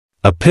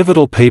A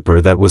pivotal paper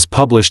that was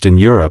published in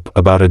Europe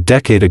about a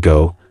decade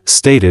ago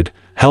stated,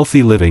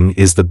 "Healthy living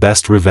is the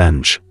best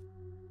revenge."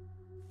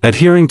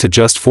 Adhering to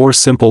just 4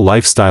 simple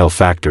lifestyle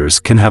factors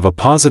can have a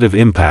positive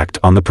impact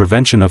on the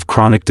prevention of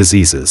chronic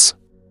diseases.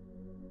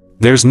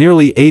 There's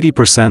nearly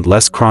 80%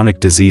 less chronic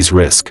disease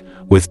risk,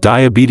 with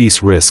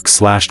diabetes risk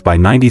slashed by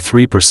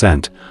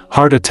 93%,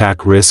 heart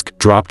attack risk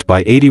dropped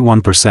by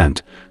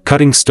 81%,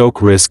 cutting stroke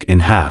risk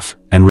in half,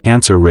 and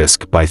cancer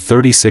risk by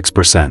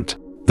 36%.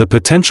 The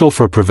potential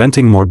for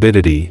preventing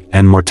morbidity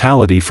and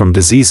mortality from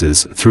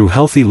diseases through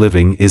healthy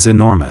living is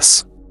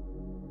enormous.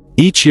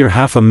 Each year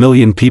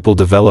 500,000 people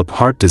develop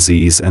heart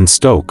disease and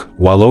stroke,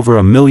 while over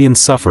 1 million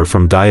suffer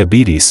from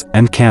diabetes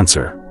and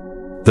cancer.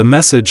 The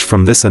message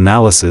from this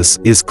analysis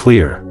is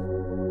clear.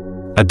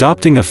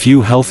 Adopting a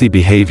few healthy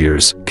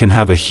behaviors can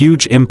have a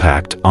huge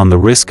impact on the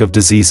risk of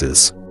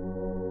diseases.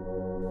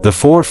 The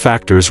 4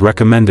 factors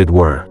recommended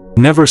were: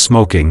 never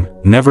smoking,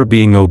 never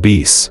being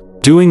obese,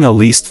 doing at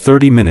least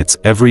 30 minutes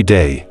every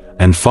day,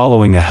 and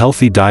following a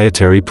healthy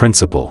dietary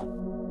principle.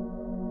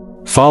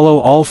 Follow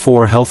all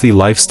 4 healthy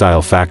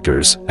lifestyle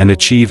factors and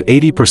achieve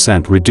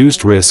 80%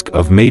 reduced risk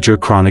of major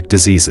chronic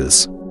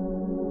diseases.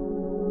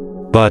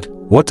 But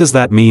what does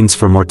that mean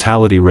for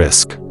mortality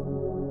risk?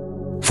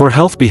 For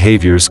health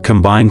behaviors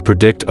combined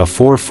predict a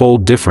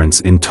 4-fold difference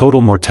in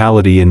total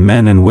mortality in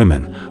men and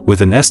women,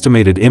 with an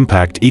estimated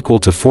impact equal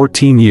to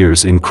 14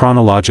 years in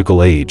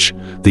chronological age.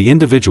 The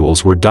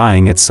individuals were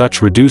dying at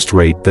such reduced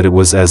rate that it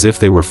was as if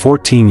they were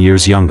 14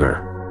 years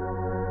younger.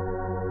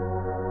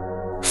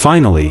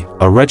 Finally,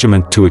 a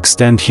regimen to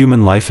extend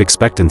human life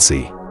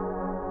expectancy.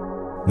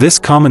 This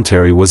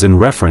commentary was in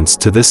reference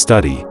to this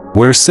study,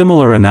 where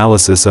similar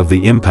analysis of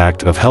the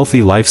impact of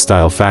healthy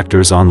lifestyle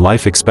factors on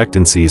life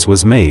expectancies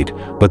was made,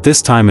 but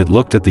this time it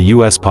looked at the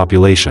US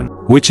population,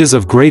 which is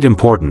of great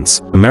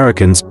importance.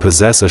 Americans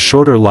possess a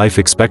shorter life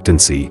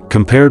expectancy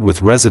compared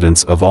with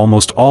residents of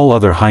almost all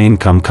other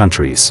high-income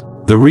countries.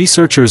 The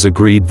researchers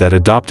agreed that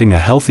adopting a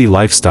healthy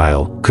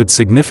lifestyle could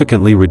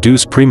significantly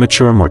reduce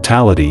premature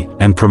mortality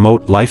and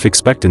promote life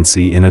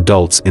expectancy in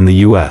adults in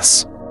the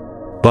US.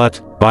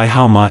 But, by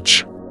how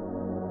much?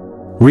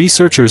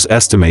 Researchers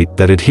estimate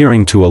that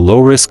adhering to a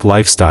low-risk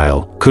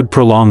lifestyle could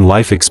prolong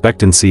life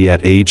expectancy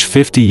at age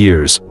 50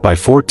 years by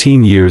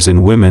 14 years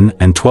in women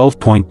and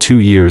 12.2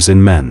 years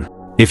in men.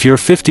 If you're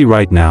 50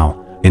 right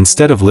now,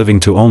 instead of living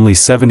to only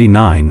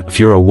 79 if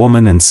you're a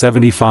woman and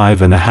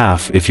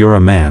 75.5 if you're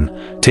a man,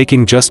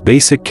 taking just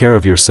basic care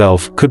of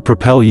yourself could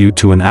propel you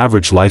to an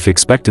average life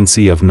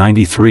expectancy of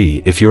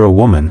 93 if you're a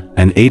woman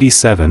and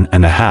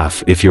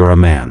 87.5 if you're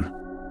a man.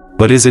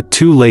 But is it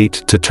too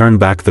late to turn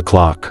back the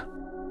clock?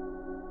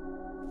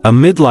 A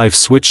midlife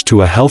switch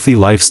to a healthy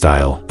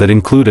lifestyle that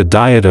include a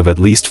diet of at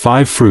least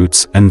 5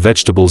 fruits and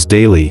vegetables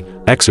daily,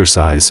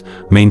 exercise,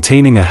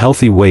 maintaining a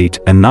healthy weight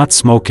and not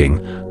smoking,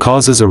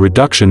 causes a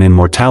reduction in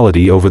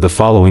mortality over the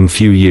following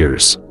few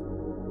years.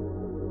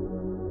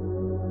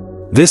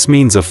 This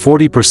means a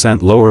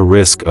 40% lower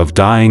risk of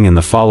dying in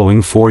the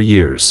following 4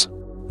 years.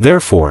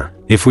 Therefore,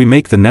 if we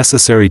make the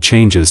necessary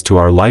changes to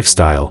our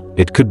lifestyle,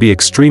 it could be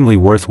extremely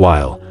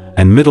worthwhile,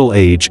 and middle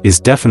age is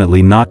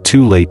definitely not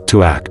too late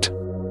to act.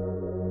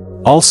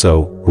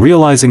 Also,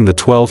 realizing the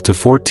 12 to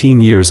 14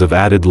 years of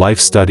added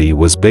life study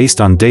was based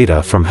on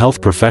data from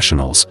health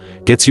professionals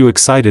gets you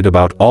excited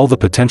about all the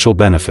potential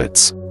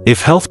benefits.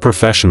 If health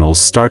professionals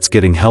starts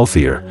getting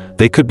healthier,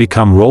 they could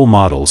become role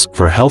models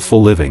for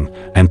healthful living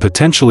and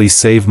potentially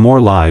save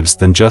more lives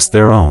than just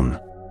their own.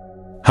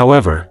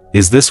 However,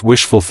 is this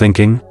wishful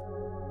thinking?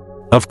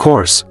 Of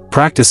course,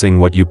 practicing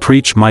what you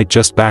preach might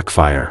just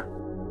backfire.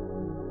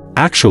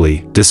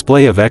 Actually,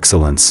 display of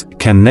excellence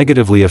can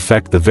negatively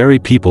affect the very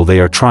people they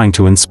are trying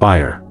to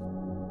inspire.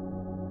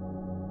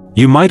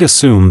 You might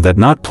assume that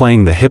not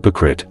playing the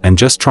hypocrite and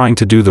just trying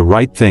to do the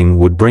right thing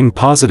would bring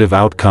positive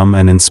outcome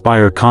and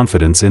inspire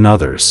confidence in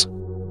others.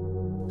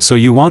 So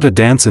you want a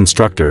dance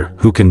instructor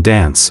who can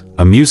dance,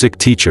 a music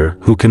teacher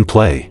who can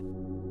play,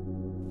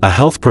 a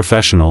health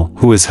professional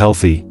who is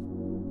healthy.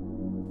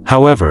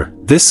 However,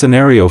 this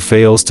scenario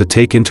fails to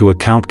take into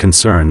account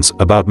concerns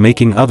about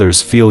making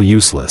others feel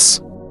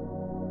useless.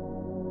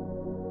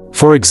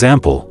 For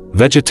example,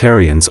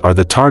 vegetarians are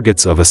the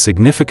targets of a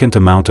significant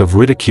amount of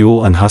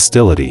ridicule and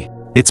hostility.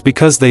 It's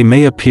because they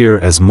may appear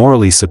as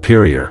morally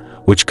superior,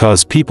 which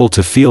cause people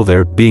to feel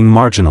they're being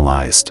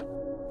marginalized.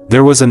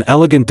 There was an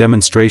elegant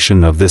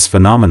demonstration of this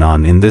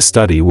phenomenon in this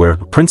study where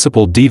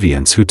principled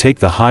deviants who take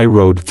the high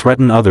road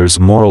threaten others'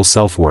 moral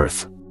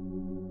self-worth.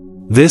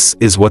 This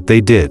is what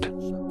they did.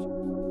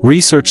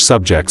 Research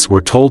subjects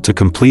were told to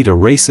complete a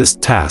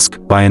racist task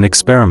by an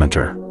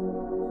experimenter.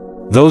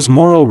 Those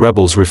moral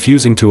rebels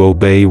refusing to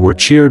obey were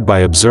cheered by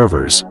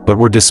observers, but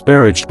were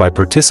disparaged by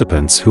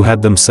participants who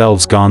had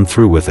themselves gone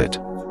through with it.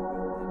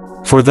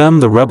 For them,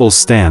 the rebels'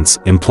 stance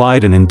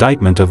implied an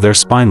indictment of their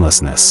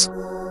spinelessness.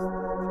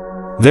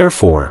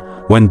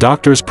 Therefore, when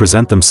doctors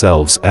present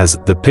themselves as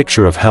the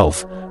picture of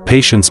health,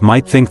 patients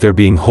might think they're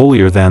being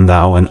holier than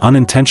thou and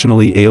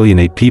unintentionally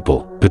alienate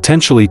people,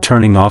 potentially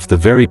turning off the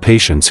very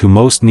patients who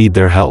most need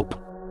their help.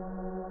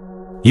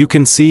 You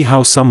can see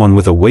how someone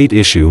with a weight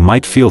issue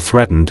might feel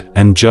threatened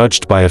and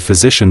judged by a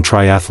physician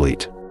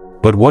triathlete.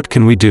 But what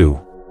can we do?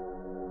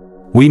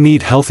 We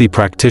need healthy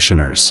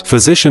practitioners.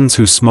 Physicians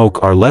who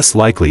smoke are less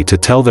likely to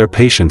tell their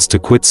patients to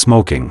quit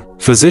smoking.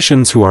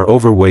 Physicians who are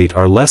overweight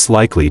are less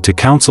likely to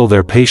counsel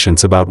their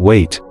patients about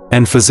weight,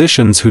 and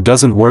physicians who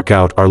doesn't work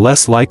out are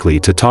less likely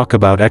to talk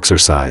about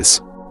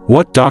exercise.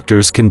 What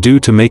doctors can do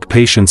to make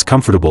patients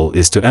comfortable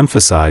is to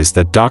emphasize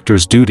that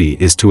doctors' duty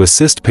is to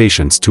assist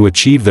patients to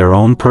achieve their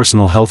own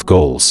personal health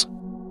goals.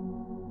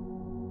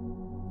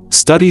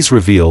 Studies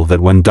reveal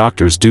that when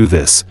doctors do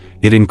this,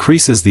 it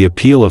increases the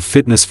appeal of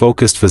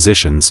fitness-focused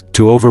physicians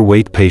to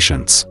overweight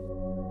patients.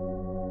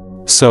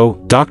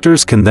 So,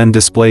 doctors can then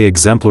display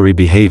exemplary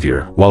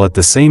behavior while at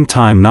the same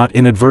time not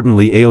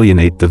inadvertently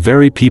alienate the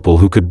very people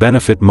who could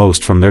benefit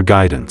most from their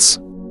guidance.